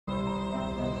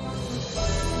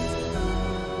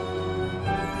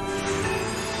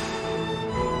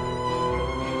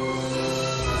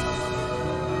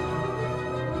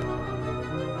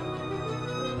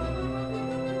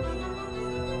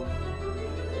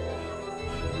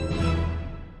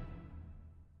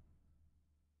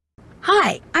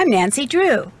Hi, I'm Nancy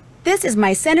Drew. This is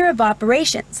my center of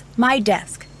operations, my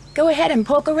desk. Go ahead and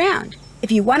poke around.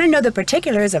 If you want to know the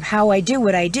particulars of how I do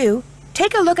what I do,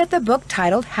 take a look at the book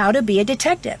titled How to Be a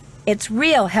Detective. It's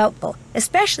real helpful,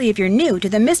 especially if you're new to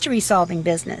the mystery-solving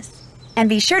business. And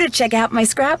be sure to check out my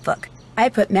scrapbook. I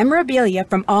put memorabilia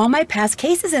from all my past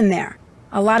cases in there.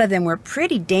 A lot of them were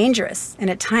pretty dangerous and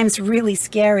at times really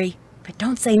scary. But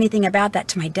don't say anything about that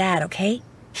to my dad, okay?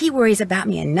 He worries about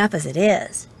me enough as it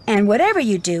is. And whatever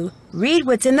you do, read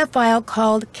what's in the file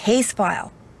called Case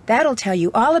File. That'll tell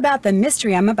you all about the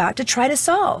mystery I'm about to try to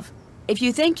solve. If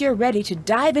you think you're ready to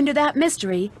dive into that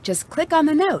mystery, just click on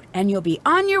the note and you'll be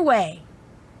on your way.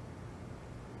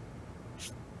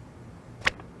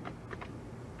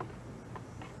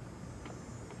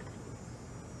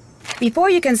 Before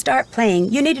you can start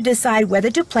playing, you need to decide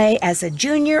whether to play as a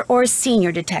junior or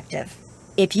senior detective.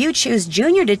 If you choose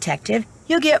junior detective,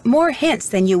 you'll get more hints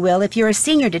than you will if you're a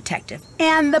senior detective,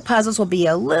 and the puzzles will be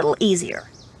a little easier.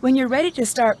 When you're ready to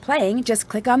start playing, just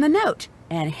click on the note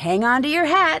and hang on to your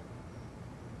hat.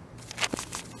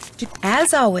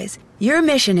 As always, your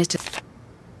mission is to...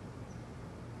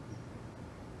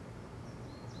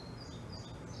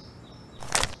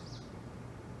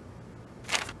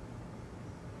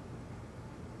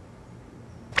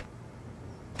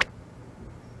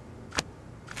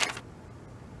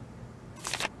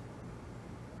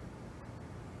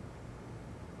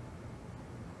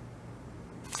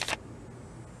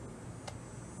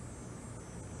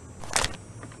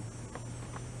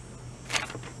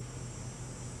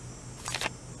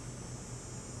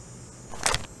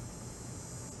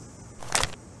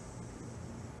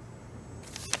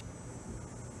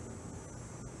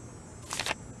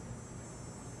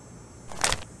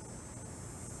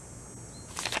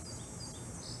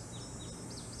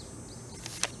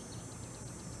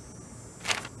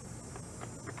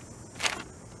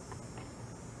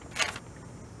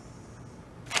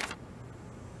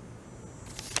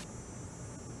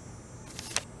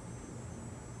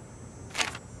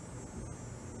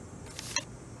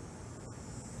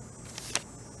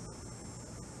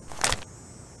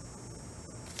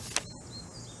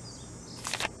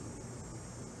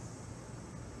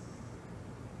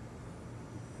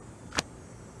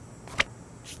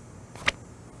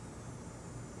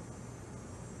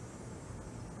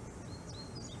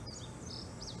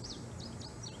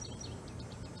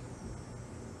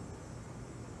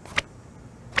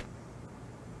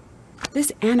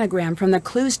 This anagram from the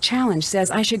Clues Challenge says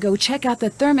I should go check out the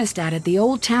thermostat at the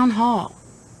old town hall.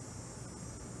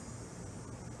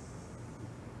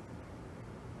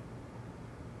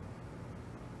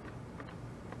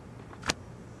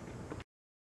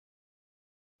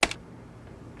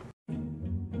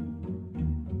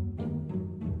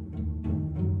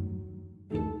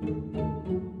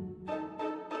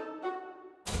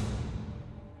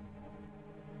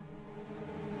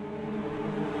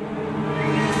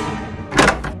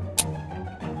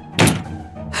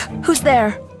 Who's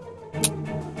there?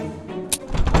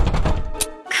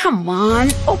 Come on,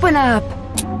 open up!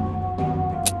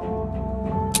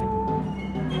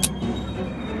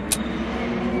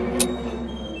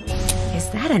 Is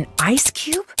that an ice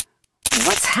cube?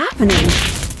 What's happening?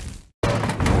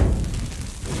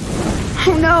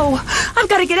 Oh no! I've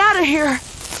got to get out of here!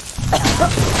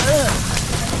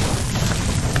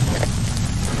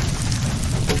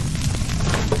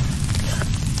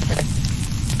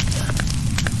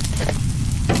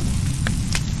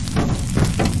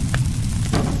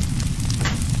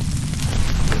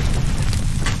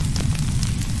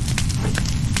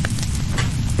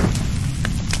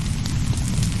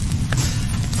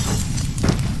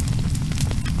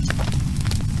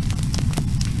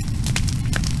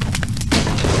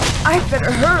 I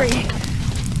better hurry.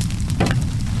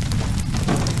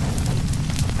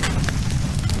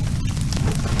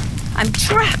 I'm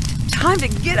trapped. Time to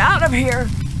get out of here.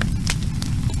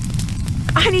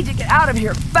 I need to get out of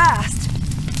here fast.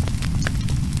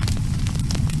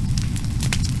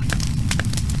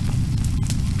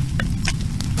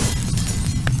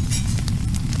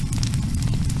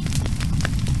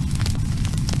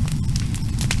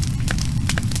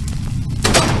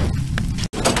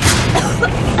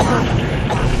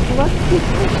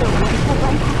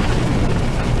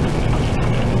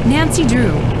 Nancy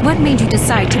Drew, what made you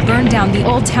decide to burn down the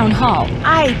old town hall?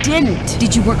 I didn't.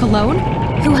 Did you work alone?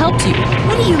 Who helped you?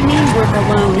 What do you mean work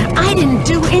alone? I didn't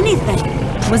do anything.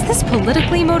 Was this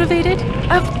politically motivated?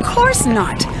 Of course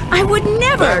not. I would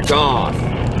never. Back off.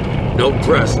 No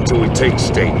press until we take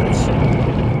statements.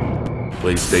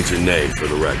 Please state your name for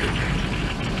the record.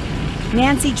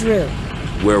 Nancy Drew.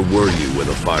 Where were you when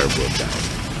the fire broke out?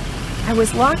 I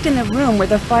was locked in the room where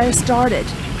the fire started.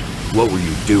 What were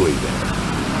you doing there?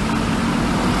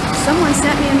 Someone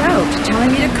sent me a note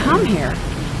telling me to come here.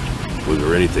 Was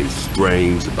there anything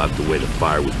strange about the way the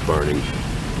fire was burning?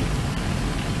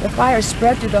 The fire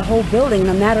spread through the whole building in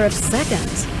a matter of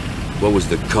seconds. What was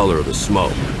the color of the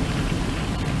smoke?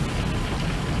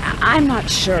 I'm not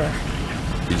sure.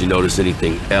 Did you notice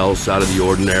anything else out of the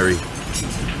ordinary?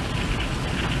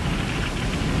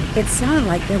 It sounded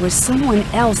like there was someone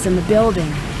else in the building.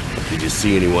 Did you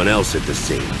see anyone else at the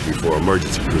scene before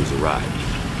emergency crews arrived?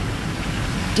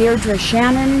 Deirdre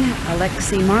Shannon,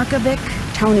 Alexei Markovic,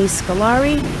 Tony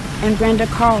Scolari, and Brenda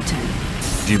Carlton.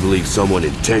 Do you believe someone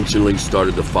intentionally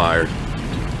started the fire?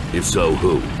 If so,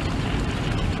 who?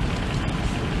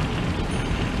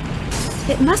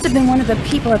 It must have been one of the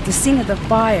people at the scene of the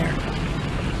fire.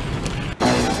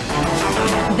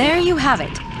 There you have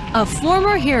it. A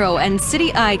former hero and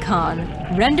city icon,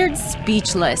 rendered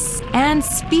speechless. And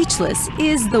speechless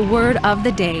is the word of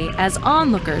the day as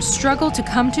onlookers struggle to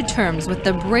come to terms with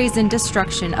the brazen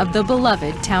destruction of the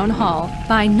beloved town hall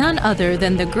by none other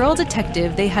than the girl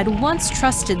detective they had once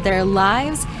trusted their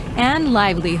lives and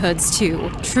livelihoods to.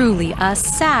 Truly a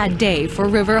sad day for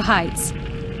River Heights.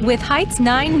 With Heights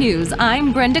 9 News,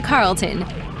 I'm Brenda Carlton.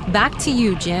 Back to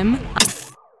you, Jim.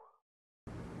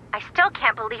 I still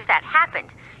can't believe that happened.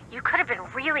 You could have been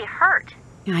really hurt.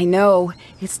 I know.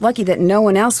 It's lucky that no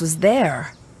one else was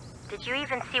there. Did you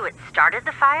even see what started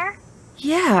the fire?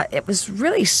 Yeah, it was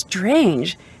really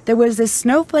strange. There was this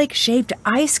snowflake-shaped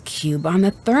ice cube on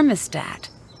the thermostat.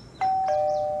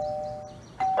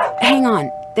 Hang on.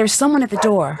 There's someone at the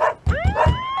door.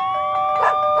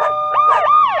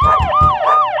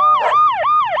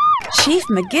 Chief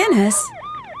McGinnis?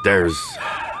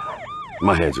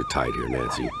 My hands are tied here,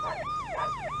 Nancy.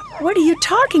 What are you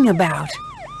talking about?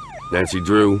 Nancy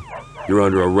Drew, you're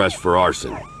under arrest for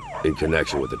arson in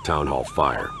connection with the town hall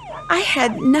fire. I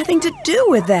had nothing to do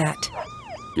with that.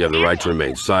 You have the right to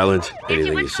remain silent.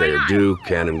 Anything you say or do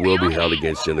can and will be held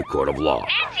against you in the court of law.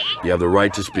 You have the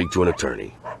right to speak to an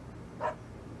attorney.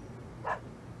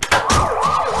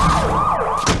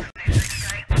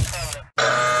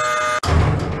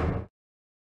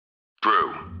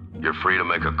 Drew, you're free to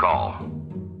make a call.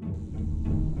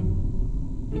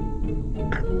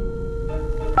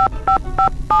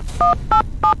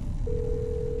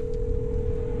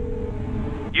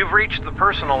 You've reached the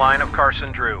personal line of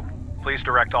Carson Drew. Please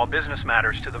direct all business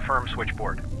matters to the firm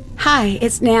switchboard. Hi,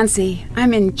 it's Nancy.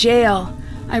 I'm in jail.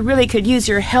 I really could use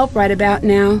your help right about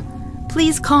now.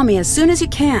 Please call me as soon as you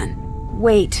can.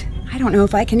 Wait, I don't know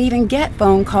if I can even get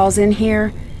phone calls in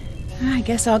here. I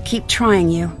guess I'll keep trying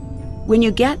you. When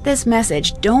you get this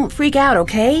message, don't freak out,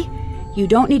 okay? You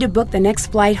don't need to book the next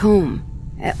flight home.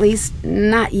 At least,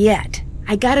 not yet.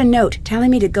 I got a note telling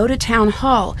me to go to town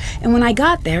hall, and when I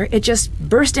got there, it just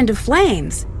burst into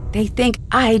flames. They think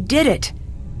I did it.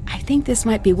 I think this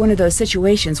might be one of those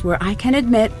situations where I can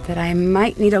admit that I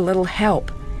might need a little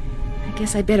help. I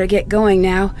guess I better get going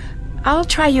now. I'll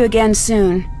try you again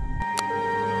soon.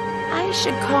 I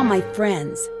should call my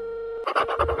friends.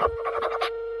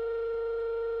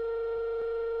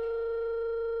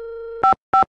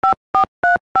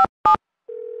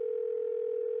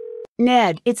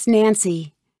 Ned, it's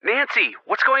Nancy. Nancy,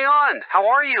 what's going on? How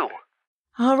are you?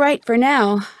 All right for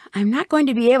now. I'm not going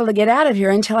to be able to get out of here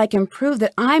until I can prove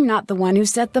that I'm not the one who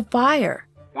set the fire.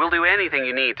 We'll do anything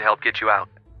you need to help get you out.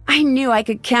 I knew I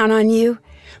could count on you.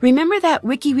 Remember that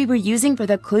wiki we were using for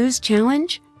the clues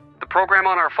challenge? The program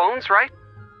on our phones, right?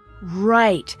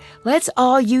 Right. Let's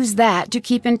all use that to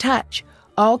keep in touch.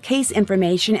 All case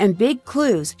information and big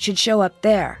clues should show up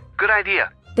there. Good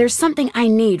idea. There's something I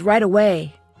need right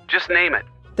away. Just name it.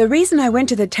 The reason I went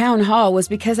to the town hall was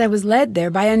because I was led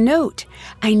there by a note.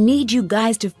 I need you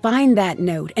guys to find that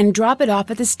note and drop it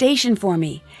off at the station for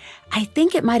me. I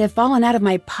think it might have fallen out of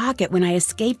my pocket when I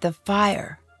escaped the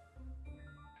fire.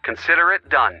 Consider it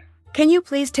done. Can you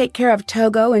please take care of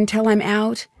Togo until I'm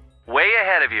out? Way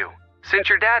ahead of you. Since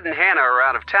your dad and Hannah are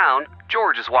out of town,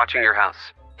 George is watching your house.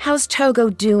 How's Togo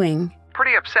doing?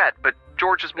 Pretty upset, but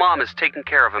George's mom is taking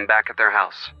care of him back at their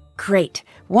house. Great.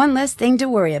 One less thing to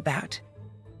worry about.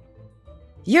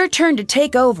 Your turn to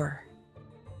take over.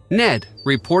 Ned,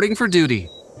 reporting for duty.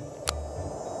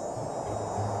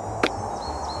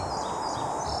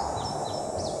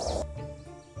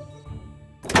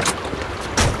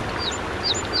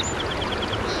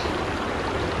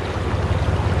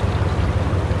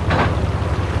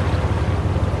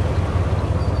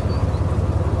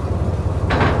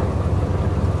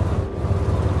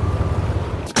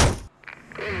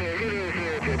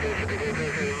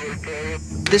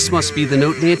 This must be the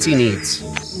note Nancy needs.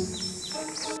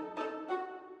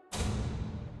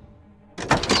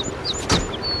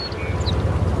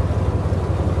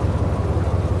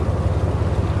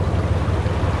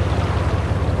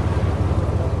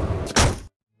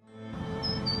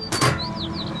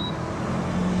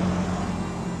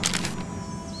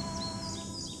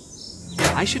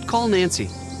 I should call Nancy.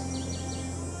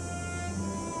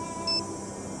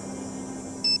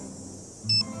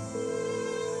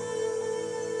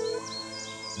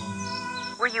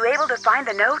 Were you able to find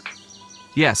the note?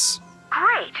 Yes.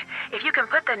 Great. If you can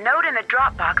put the note in the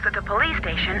drop box at the police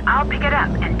station, I'll pick it up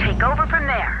and take over from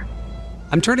there.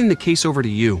 I'm turning the case over to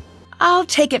you. I'll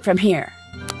take it from here.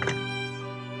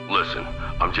 Listen,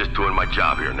 I'm just doing my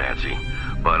job here, Nancy,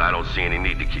 but I don't see any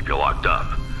need to keep you locked up.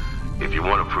 If you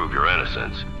want to prove your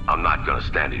innocence, I'm not gonna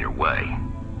stand in your way.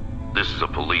 This is a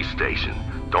police station.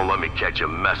 Don't let me catch you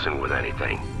messing with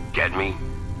anything. Get me?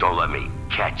 Don't let me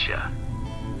catch you.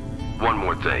 One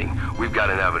more thing. We've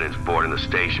got an evidence board in the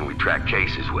station we track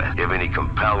cases with. If any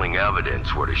compelling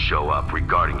evidence were to show up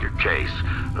regarding your case,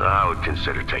 I would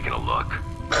consider taking a look.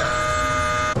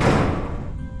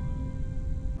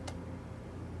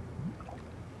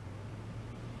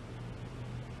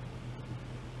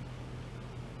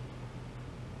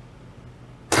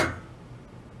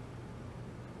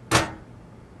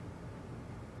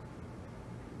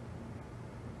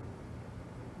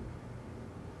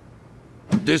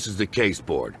 This is the case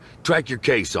board. Track your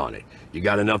case on it. You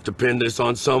got enough to pin this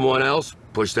on someone else?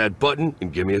 Push that button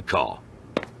and give me a call.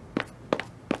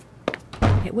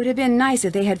 It would have been nice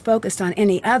if they had focused on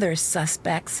any other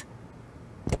suspects.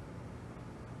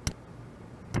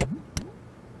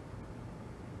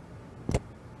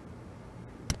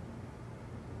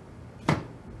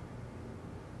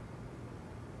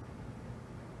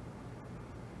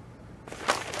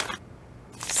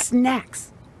 Snacks.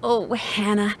 Oh,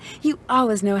 Hannah, you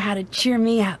always know how to cheer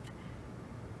me up.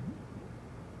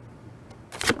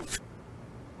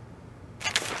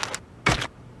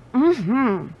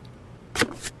 Mm-hmm.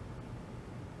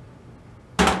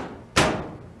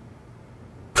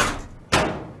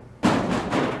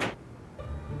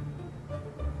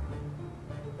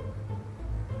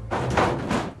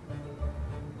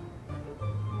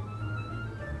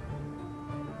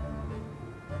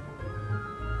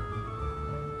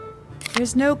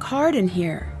 There's no card in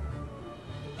here.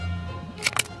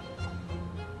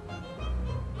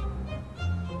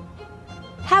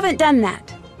 Haven't done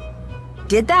that.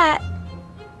 Did that.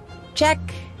 Check.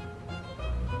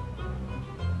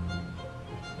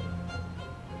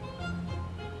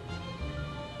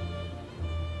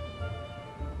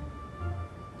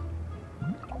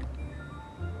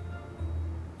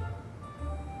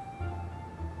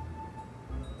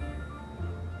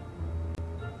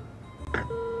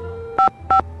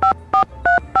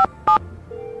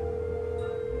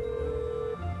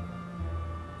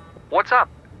 What's up?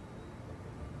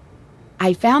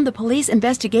 I found the police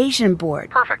investigation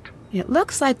board. Perfect. It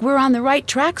looks like we're on the right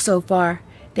track so far.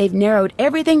 They've narrowed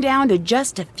everything down to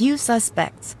just a few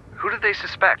suspects. Who did they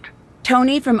suspect?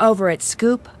 Tony from over at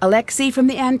Scoop, Alexi from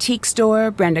the antique store,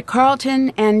 Brenda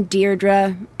Carlton, and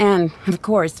Deirdre, and, of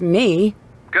course, me.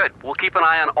 Good. We'll keep an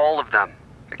eye on all of them.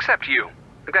 Except you.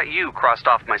 I've got you crossed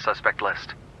off my suspect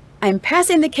list. I'm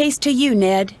passing the case to you,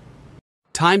 Ned.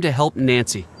 Time to help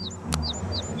Nancy.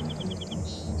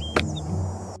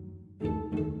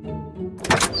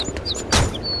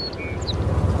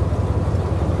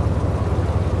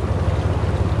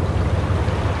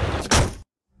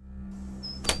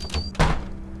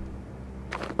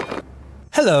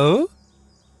 Hello.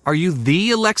 Are you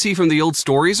the Alexi from the old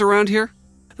stories around here?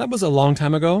 That was a long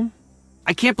time ago.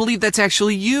 I can't believe that's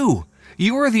actually you.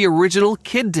 You are the original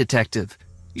kid detective.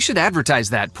 You should advertise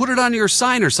that. Put it on your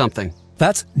sign or something.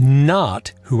 That's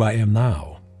not who I am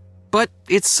now. But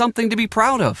it's something to be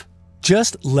proud of.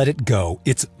 Just let it go.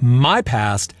 It's my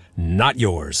past, not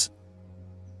yours.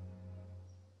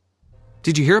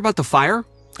 Did you hear about the fire?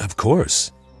 Of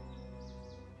course.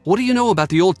 What do you know about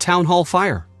the old town hall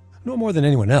fire? No more than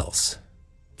anyone else.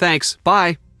 Thanks.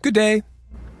 Bye. Good day.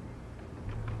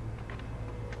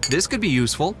 This could be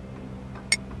useful.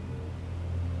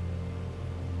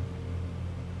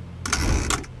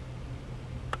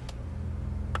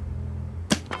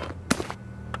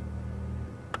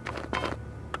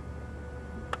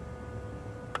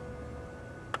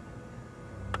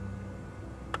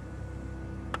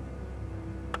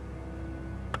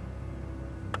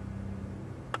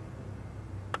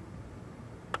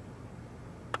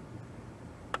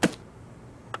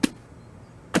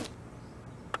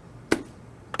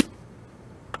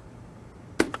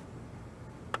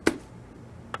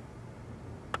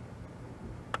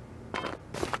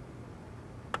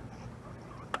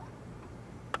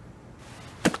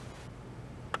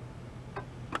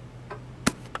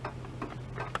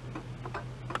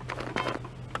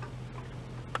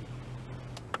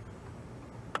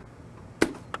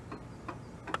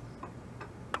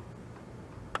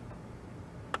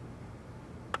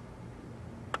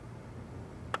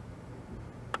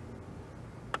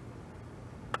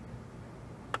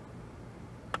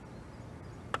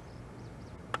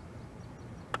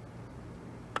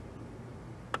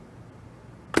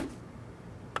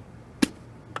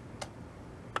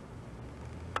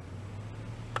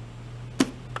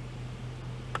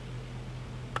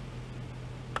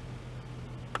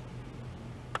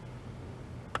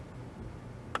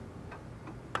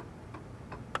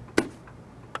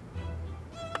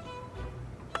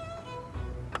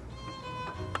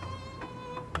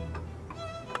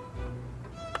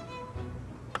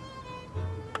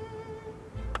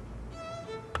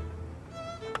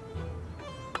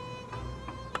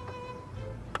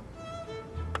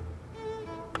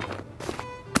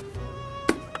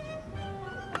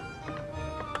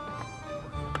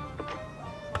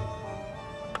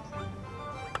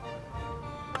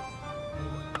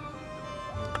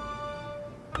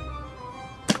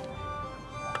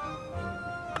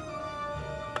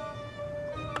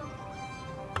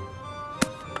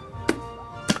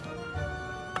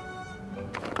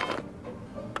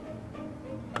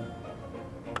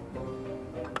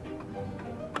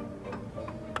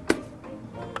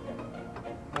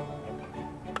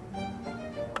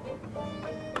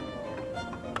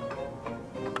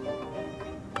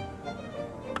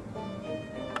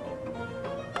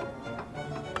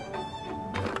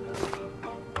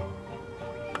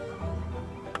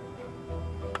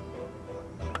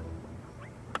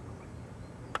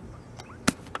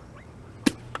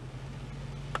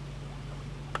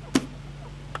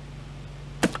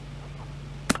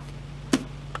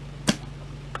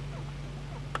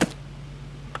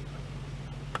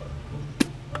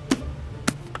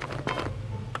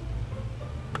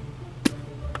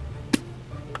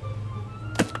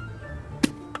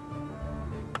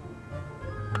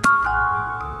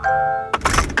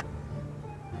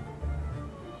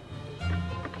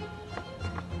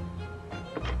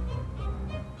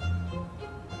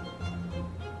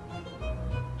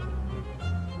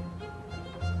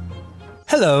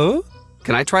 Hello?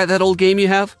 Can I try that old game you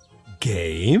have?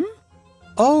 Game?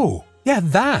 Oh, yeah,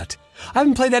 that. I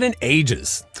haven't played that in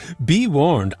ages. Be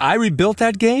warned, I rebuilt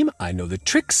that game. I know the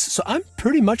tricks, so I'm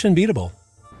pretty much unbeatable.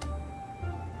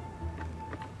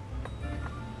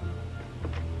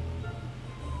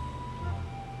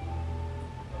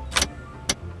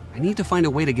 I need to find a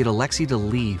way to get Alexi to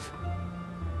leave.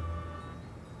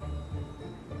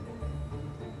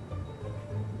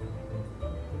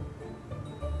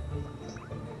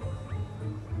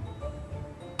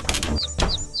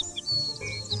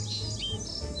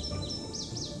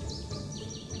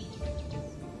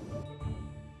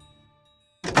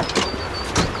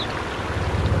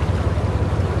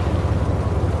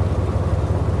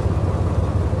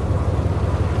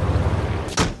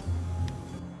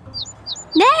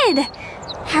 Ned!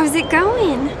 How's it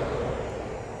going?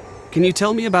 Can you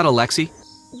tell me about Alexi?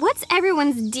 What's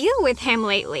everyone's deal with him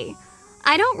lately?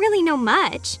 I don't really know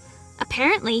much.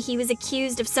 Apparently, he was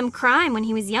accused of some crime when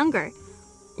he was younger.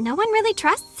 No one really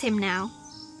trusts him now.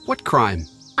 What crime?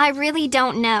 I really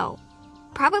don't know.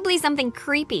 Probably something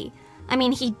creepy. I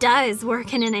mean, he does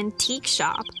work in an antique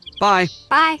shop. Bye.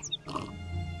 Bye.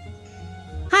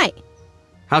 Hi.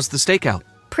 How's the stakeout?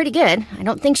 Pretty good. I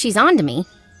don't think she's on to me.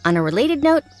 On a related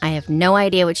note, I have no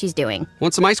idea what she's doing.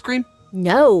 Want some ice cream?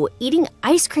 No, eating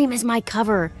ice cream is my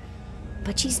cover.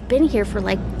 But she's been here for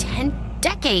like 10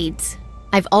 decades.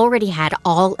 I've already had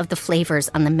all of the flavors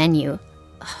on the menu.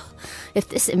 Ugh, if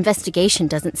this investigation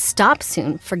doesn't stop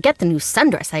soon, forget the new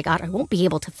sundress I got. I won't be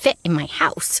able to fit in my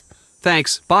house.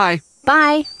 Thanks. Bye.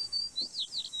 Bye.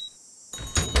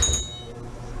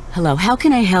 Hello, how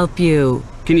can I help you?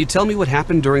 Can you tell me what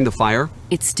happened during the fire?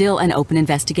 It's still an open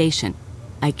investigation.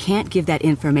 I can't give that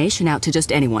information out to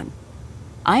just anyone.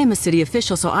 I am a city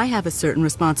official, so I have a certain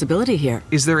responsibility here.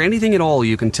 Is there anything at all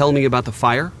you can tell me about the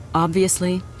fire?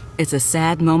 Obviously, it's a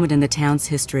sad moment in the town's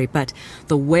history, but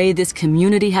the way this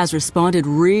community has responded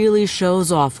really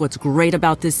shows off what's great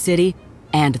about this city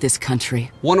and this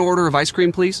country. One order of ice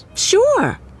cream, please?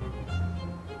 Sure.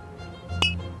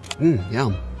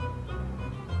 Yum.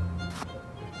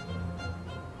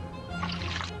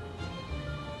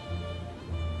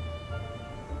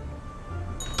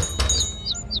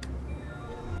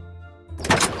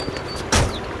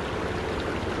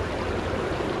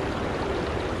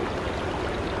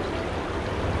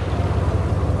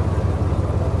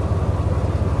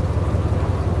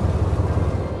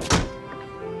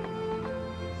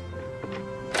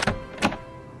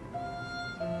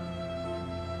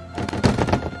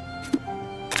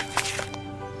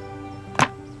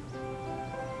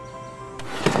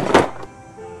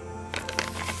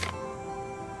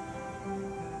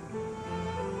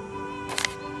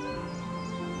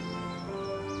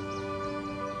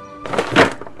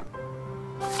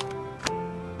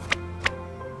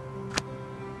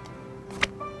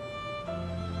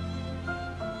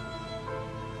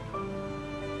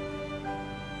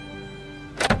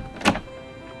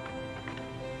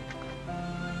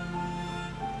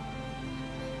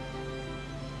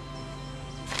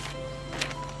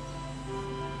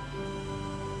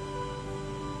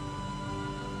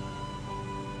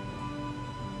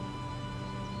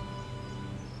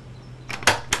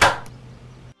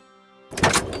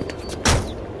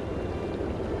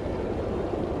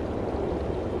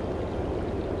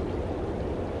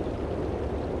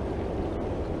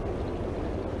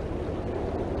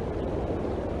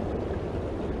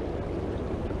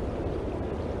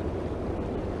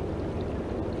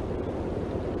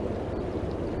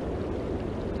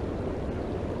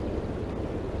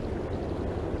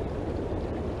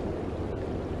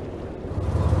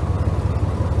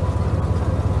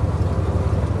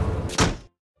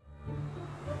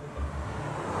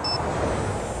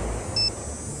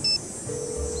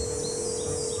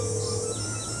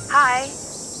 Hi.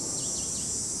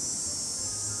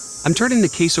 I'm turning the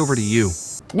case over to you.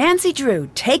 Nancy Drew,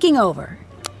 taking over.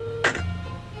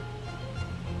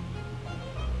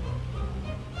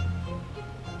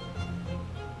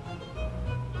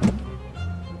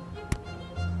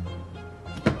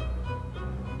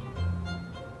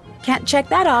 Can't check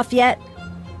that off yet.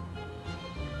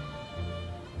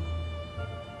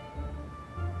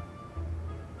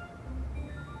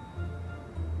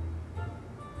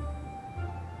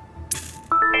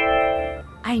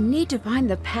 I need to find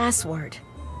the password.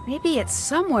 Maybe it's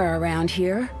somewhere around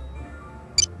here.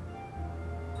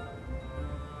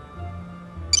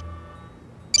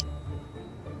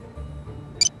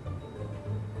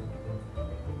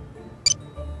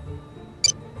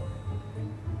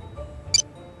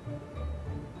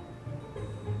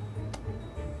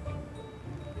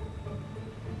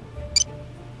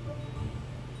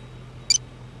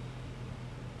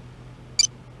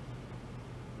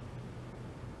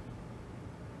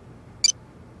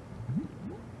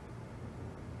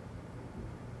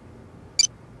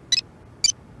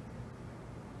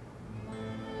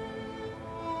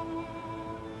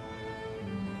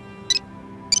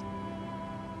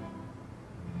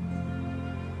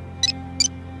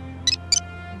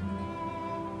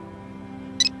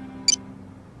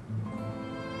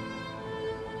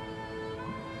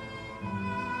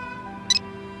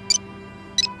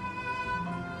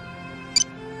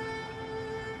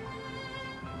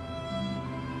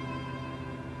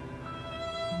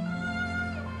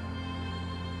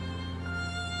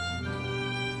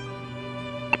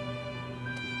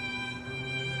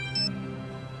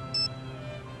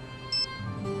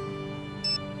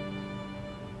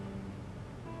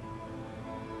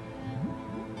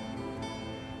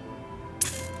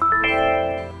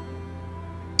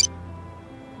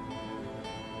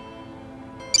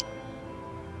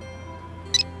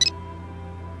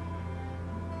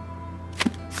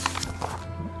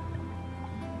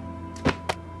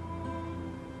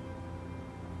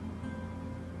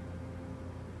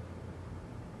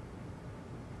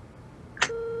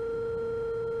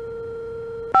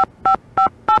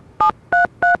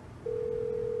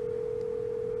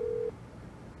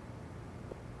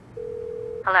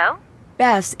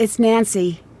 Bess, it's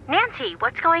Nancy. Nancy,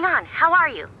 what's going on? How are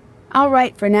you? All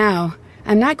right for now.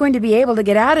 I'm not going to be able to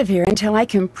get out of here until I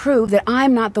can prove that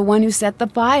I'm not the one who set the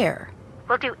fire.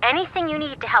 We'll do anything you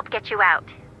need to help get you out.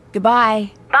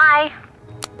 Goodbye. Bye.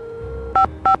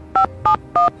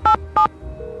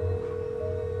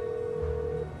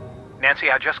 Nancy,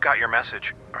 I just got your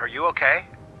message. Are you okay?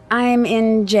 I'm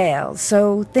in jail,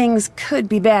 so things could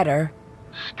be better.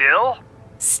 Still?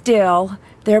 Still,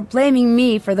 they're blaming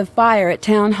me for the fire at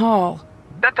Town Hall.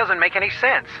 That doesn't make any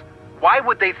sense. Why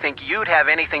would they think you'd have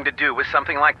anything to do with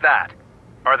something like that?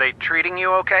 Are they treating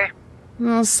you okay?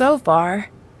 Well, so far.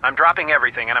 I'm dropping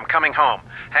everything and I'm coming home.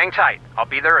 Hang tight. I'll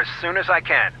be there as soon as I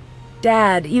can.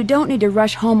 Dad, you don't need to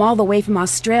rush home all the way from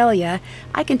Australia.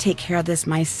 I can take care of this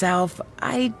myself.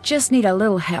 I just need a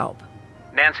little help.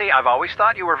 Nancy, I've always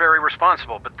thought you were very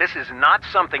responsible, but this is not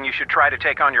something you should try to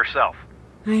take on yourself.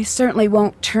 I certainly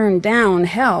won't turn down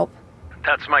help.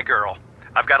 That's my girl.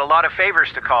 I've got a lot of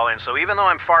favors to call in, so even though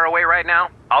I'm far away right now,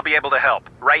 I'll be able to help.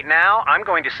 Right now, I'm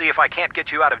going to see if I can't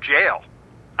get you out of jail.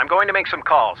 I'm going to make some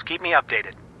calls. Keep me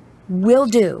updated. Will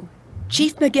do.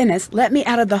 Chief McGinnis let me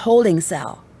out of the holding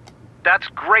cell. That's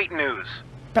great news.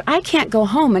 But I can't go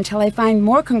home until I find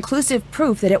more conclusive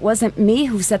proof that it wasn't me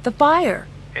who set the fire.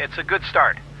 It's a good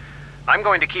start. I'm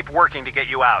going to keep working to get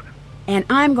you out. And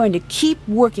I'm going to keep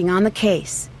working on the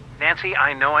case. Nancy,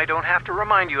 I know I don't have to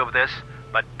remind you of this,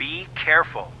 but be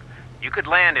careful. You could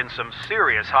land in some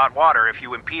serious hot water if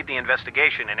you impede the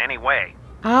investigation in any way.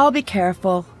 I'll be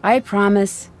careful, I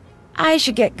promise. I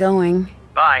should get going.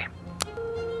 Bye.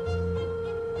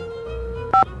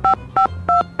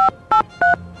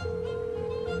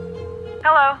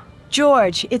 Hello?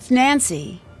 George, it's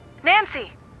Nancy.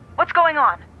 Nancy, what's going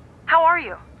on? How are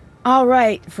you? All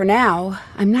right, for now.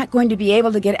 I'm not going to be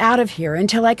able to get out of here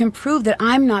until I can prove that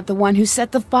I'm not the one who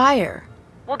set the fire.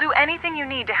 We'll do anything you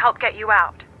need to help get you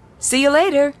out. See you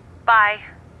later. Bye.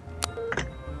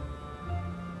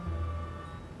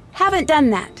 Haven't done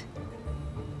that.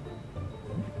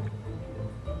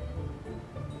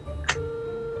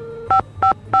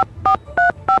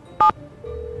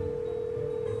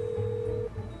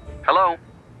 Hello?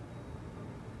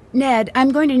 Ned,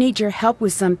 I'm going to need your help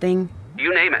with something.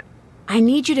 You name it. I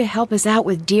need you to help us out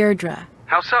with Deirdre.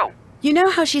 How so? You know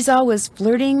how she's always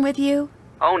flirting with you?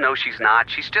 Oh, no, she's not.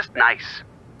 She's just nice.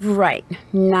 Right,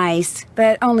 nice,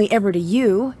 but only ever to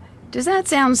you. Does that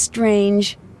sound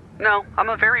strange? No, I'm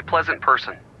a very pleasant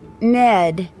person.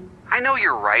 Ned. I know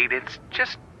you're right. It's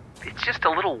just a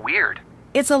little weird.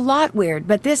 It's a lot weird,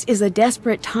 but this is a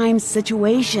desperate times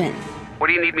situation. What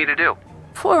do you need me to do?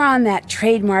 Pour on that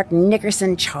trademark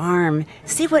Nickerson charm.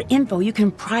 See what info you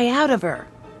can pry out of her.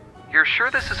 You're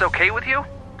sure this is okay with you?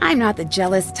 I'm not the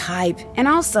jealous type, and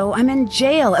also I'm in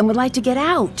jail and would like to get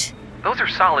out. Those are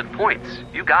solid points.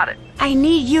 You got it. I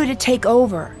need you to take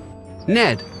over.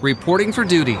 Ned, reporting for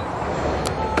duty.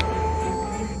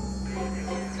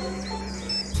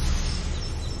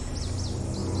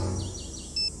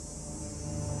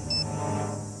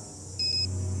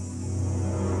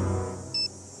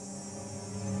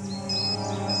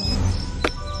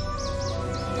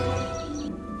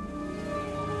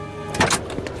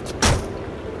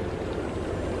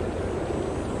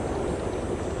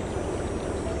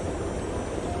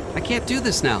 I can't do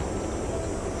this now.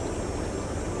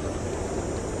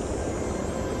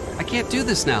 I can't do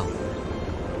this now.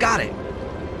 Got it.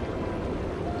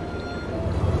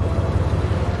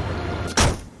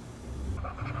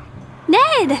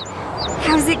 Ned!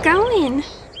 How's it going?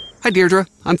 Hi, Deirdre.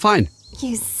 I'm fine.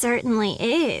 You certainly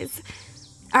is.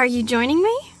 Are you joining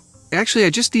me? Actually, I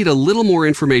just need a little more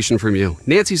information from you.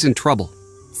 Nancy's in trouble.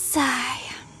 Sigh.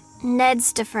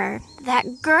 Nedstifer, that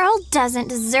girl doesn't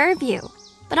deserve you.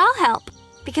 But I'll help,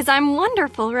 because I'm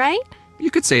wonderful, right?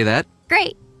 You could say that.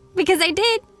 Great, because I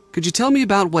did. Could you tell me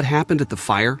about what happened at the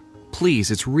fire? Please,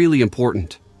 it's really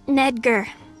important. Nedgar,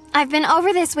 I've been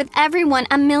over this with everyone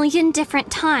a million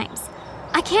different times.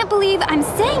 I can't believe I'm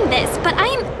saying this, but I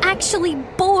am actually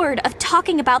bored of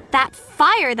talking about that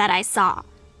fire that I saw.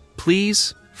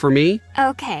 Please, for me?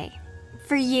 Okay,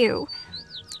 for you.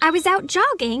 I was out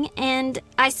jogging and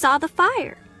I saw the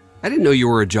fire. I didn't know you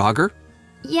were a jogger.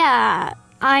 Yeah,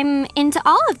 I'm into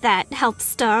all of that health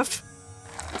stuff.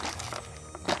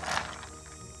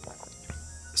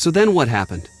 So then what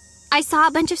happened? I saw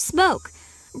a bunch of smoke.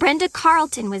 Brenda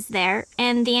Carlton was there,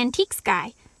 and the antiques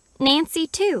guy. Nancy,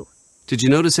 too. Did you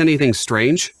notice anything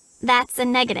strange? That's a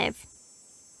negative.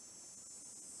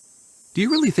 Do you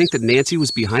really think that Nancy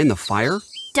was behind the fire?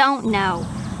 Don't know.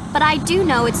 But I do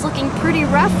know it's looking pretty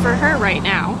rough for her right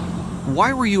now.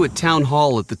 Why were you at Town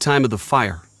Hall at the time of the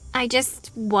fire? I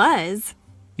just was.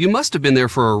 You must have been there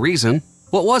for a reason.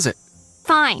 What was it?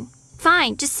 Fine.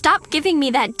 Just stop giving me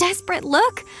that desperate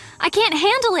look. I can't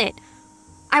handle it.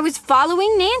 I was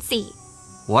following Nancy.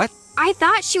 What? I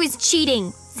thought she was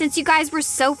cheating, since you guys were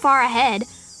so far ahead.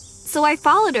 So I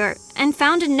followed her and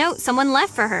found a note someone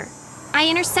left for her. I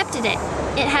intercepted it.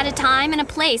 It had a time and a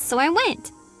place, so I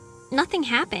went. Nothing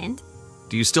happened.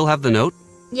 Do you still have the note?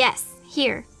 Yes,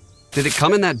 here. Did it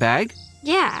come in that bag?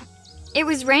 Yeah. It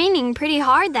was raining pretty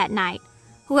hard that night.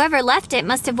 Whoever left it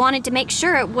must have wanted to make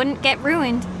sure it wouldn't get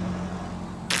ruined.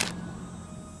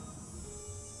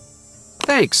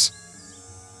 Thanks.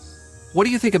 What do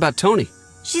you think about Tony?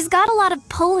 She's got a lot of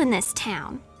pull in this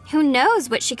town. Who knows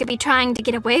what she could be trying to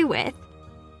get away with?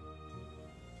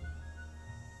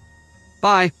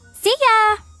 Bye. See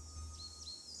ya!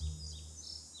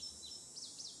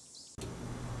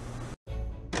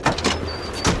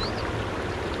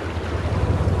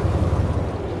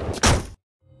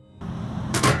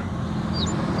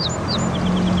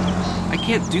 I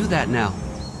can't do that now.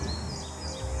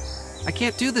 I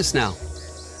can't do this now.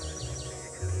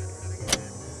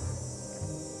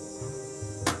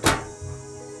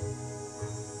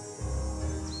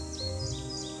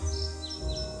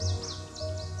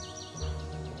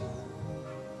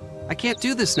 I can't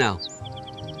do this now.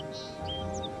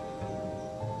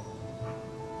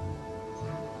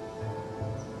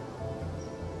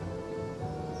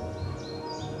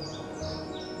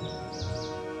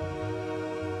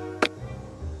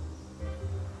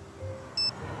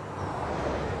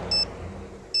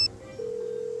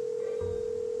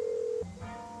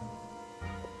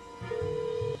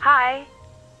 Hi.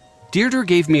 Deirdre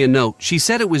gave me a note. She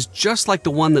said it was just like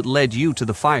the one that led you to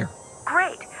the fire.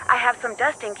 Great. I have some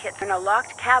dusting kits in a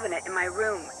locked cabinet in my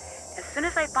room. As soon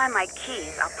as I find my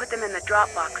keys, I'll put them in the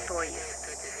Dropbox for you.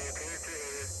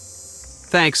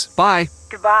 Thanks. Bye.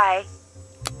 Goodbye.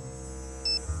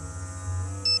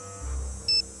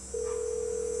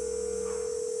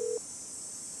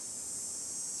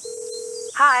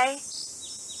 Hi.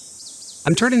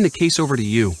 I'm turning the case over to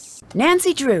you.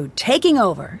 Nancy Drew, taking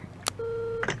over.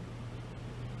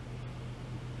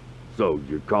 So,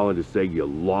 you're calling to say you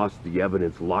lost the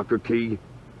evidence locker key?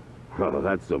 Oh,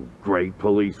 that's some great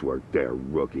police work there,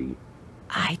 rookie.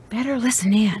 I'd better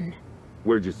listen in.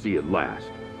 Where'd you see it last?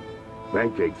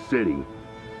 Pancake City?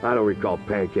 I don't recall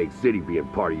Pancake City being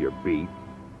part of your beat.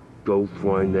 Go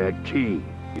find that key.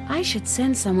 I should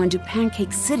send someone to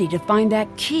Pancake City to find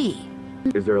that key.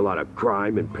 Is there a lot of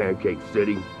crime in Pancake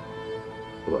City?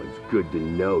 Well, it's good to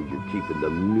know you're keeping the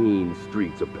mean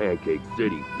streets of Pancake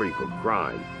City free from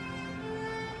crime.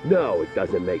 No, it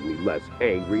doesn't make me less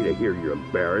angry to hear you're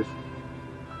embarrassed.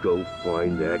 Go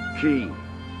find that key.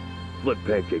 Flip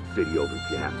Pancake City over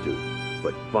if you have to,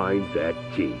 but find that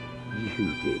key.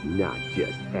 You did not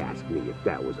just ask me if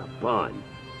that was a pun.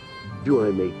 Do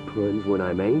I make puns when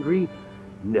I'm angry?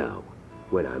 No.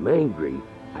 When I'm angry,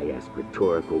 I ask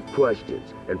rhetorical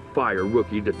questions and fire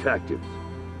rookie detectives.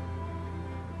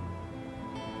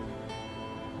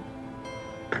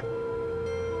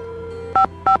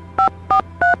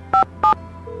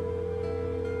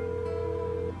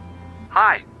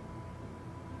 Hi.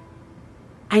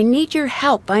 I need your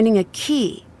help finding a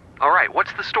key. All right,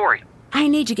 what's the story? I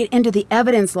need to get into the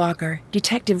evidence locker.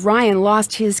 Detective Ryan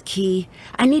lost his key.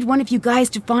 I need one of you guys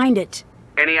to find it.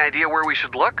 Any idea where we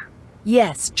should look?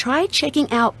 Yes, try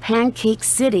checking out Pancake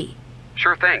City.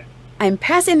 Sure thing. I'm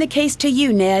passing the case to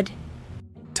you, Ned.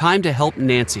 Time to help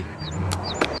Nancy.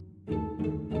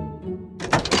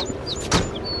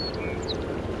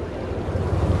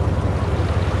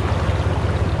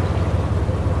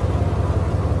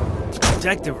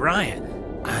 Detective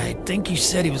Ryan, I think you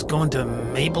said he was going to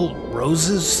Mabel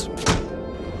Rose's?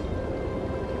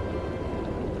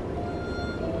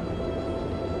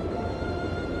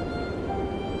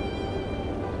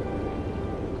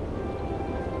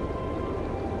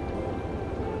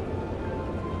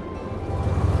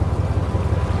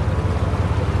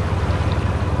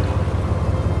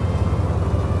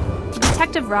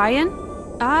 Detective Ryan?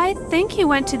 I think he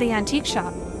went to the antique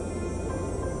shop.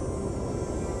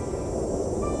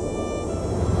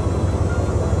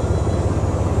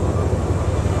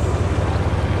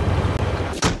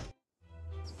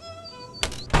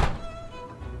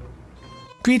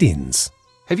 Greetings.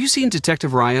 Have you seen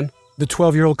Detective Ryan? The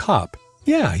 12-year-old cop.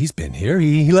 Yeah, he's been here.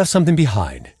 He left something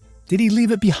behind. Did he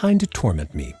leave it behind to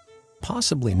torment me?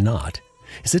 Possibly not.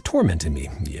 Is it tormenting me?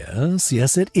 Yes,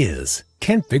 it is.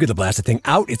 Can't figure the blasted thing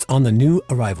out. It's on the new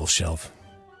arrival shelf.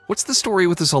 What's the story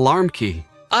with this alarm key?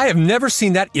 I have never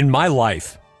seen that in my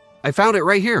life. I found it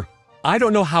right here. I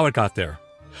don't know how it got there.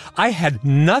 I had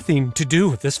nothing to do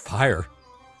with this fire.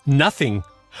 Nothing.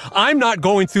 I'm not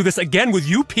going through this again with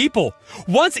you people.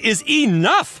 Once is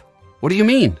enough. What do you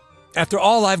mean? After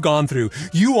all I've gone through,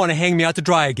 you want to hang me out to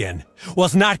dry again. Well,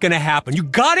 it's not going to happen. You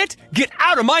got it? Get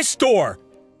out of my store.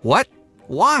 What?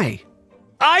 Why?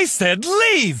 I said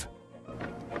leave.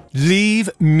 Leave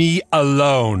me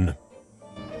alone.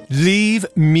 Leave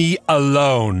me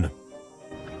alone.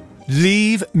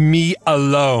 Leave me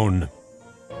alone.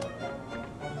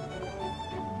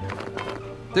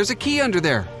 There's a key under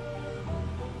there.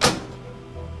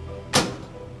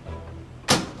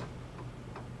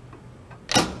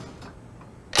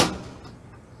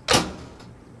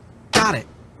 Got it.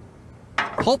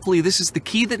 Hopefully this is the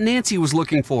key that Nancy was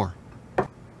looking for.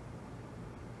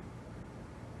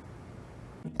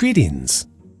 Greetings.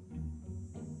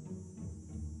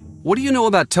 What do you know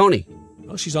about Tony?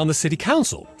 Well, she's on the city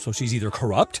council, so she's either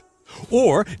corrupt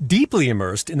or deeply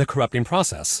immersed in the corrupting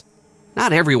process.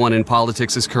 Not everyone in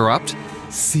politics is corrupt.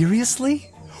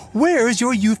 Seriously? Where's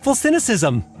your youthful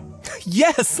cynicism?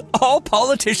 Yes, all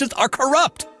politicians are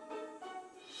corrupt.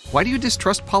 Why do you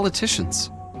distrust politicians?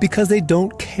 Because they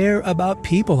don't care about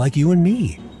people like you and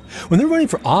me. When they're running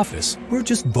for office, we're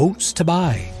just votes to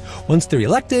buy. Once they're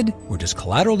elected, we're just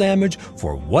collateral damage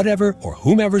for whatever or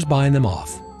whomever's buying them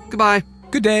off. Goodbye.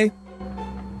 Good day.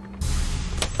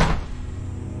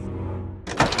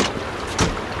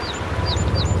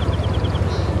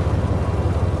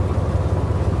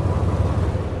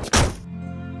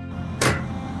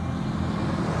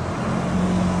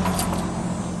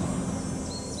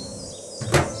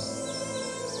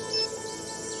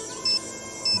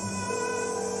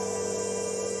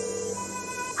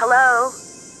 Hello?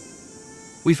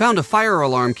 We found a fire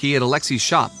alarm key at Alexi's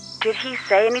shop. Did he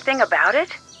say anything about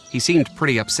it? He seemed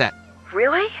pretty upset.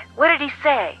 Really? What did he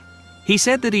say? He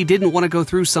said that he didn't want to go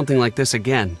through something like this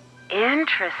again.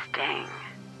 Interesting.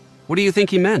 What do you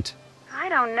think he meant? I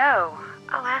don't know.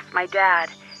 I'll ask my dad.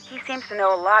 He seems to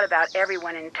know a lot about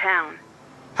everyone in town.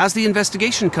 How's the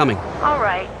investigation coming? All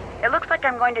right. It looks like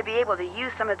I'm going to be able to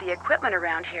use some of the equipment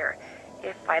around here.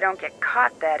 If I don't get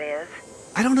caught, that is.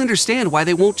 I don't understand why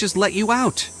they won't just let you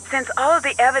out. Since all of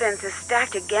the evidence is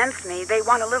stacked against me, they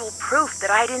want a little proof that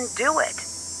I didn't do it.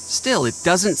 Still, it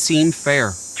doesn't seem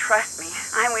fair. Trust me,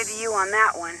 I'm with you on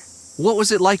that one. What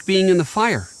was it like being in the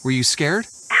fire? Were you scared?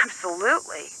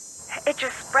 Absolutely. It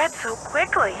just spread so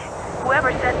quickly.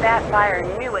 Whoever set that fire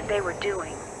knew what they were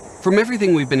doing. From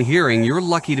everything we've been hearing, you're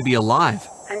lucky to be alive.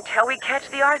 Until we catch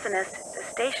the arsonist, the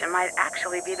station might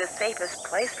actually be the safest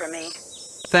place for me.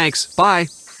 Thanks. Bye.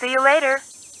 See you later.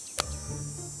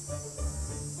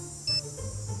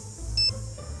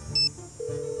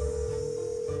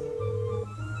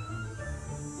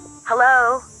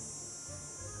 Hello?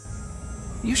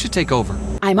 You should take over.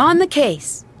 I'm on the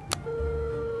case.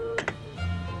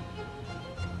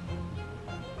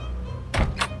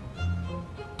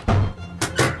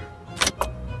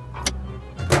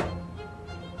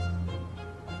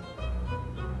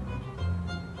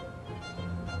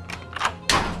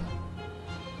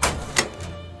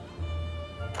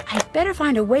 I'd better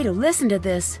find a way to listen to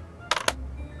this.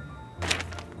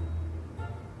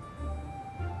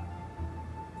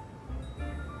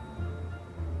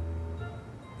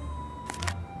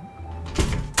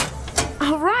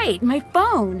 All right, my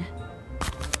phone.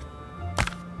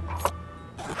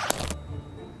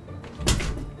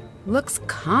 Looks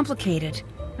complicated.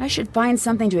 I should find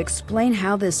something to explain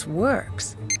how this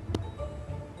works.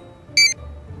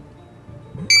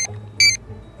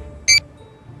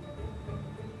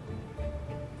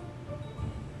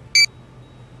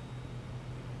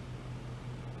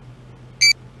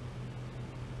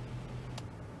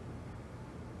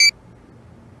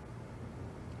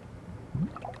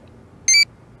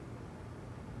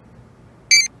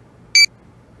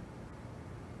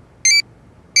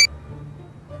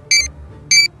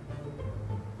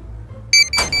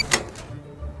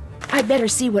 I'd better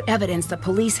see what evidence the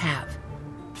police have.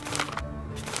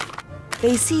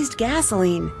 They seized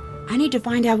gasoline. I need to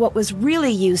find out what was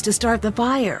really used to start the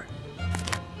fire.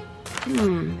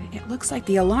 It looks like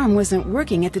the alarm wasn't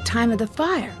working at the time of the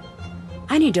fire.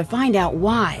 I need to find out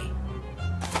why.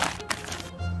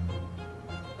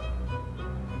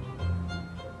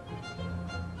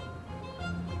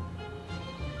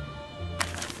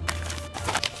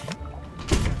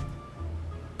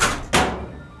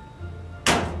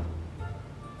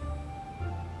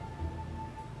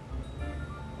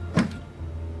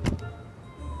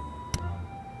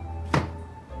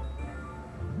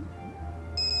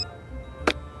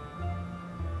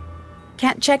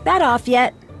 Can't check that off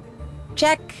yet.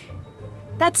 Check.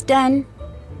 That's done.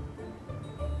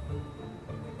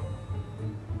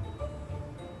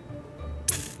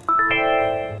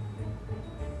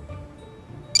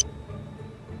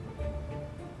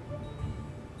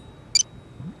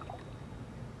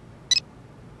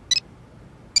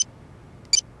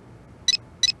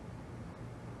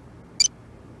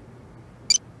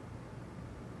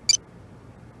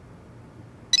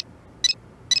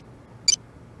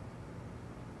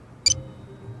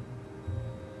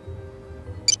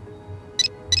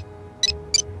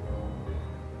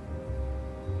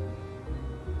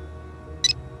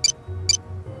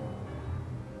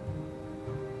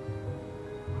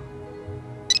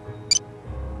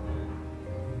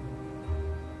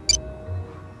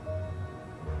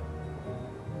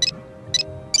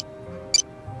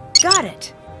 Got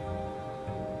it.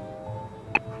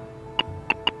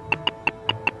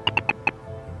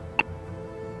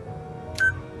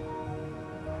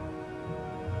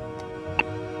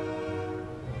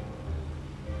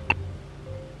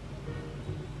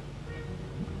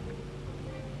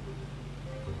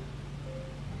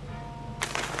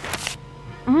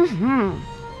 Mm-hmm.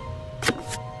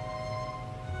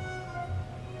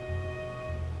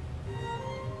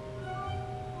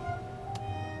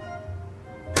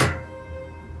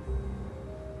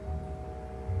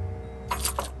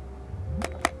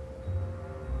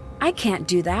 I can't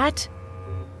do that.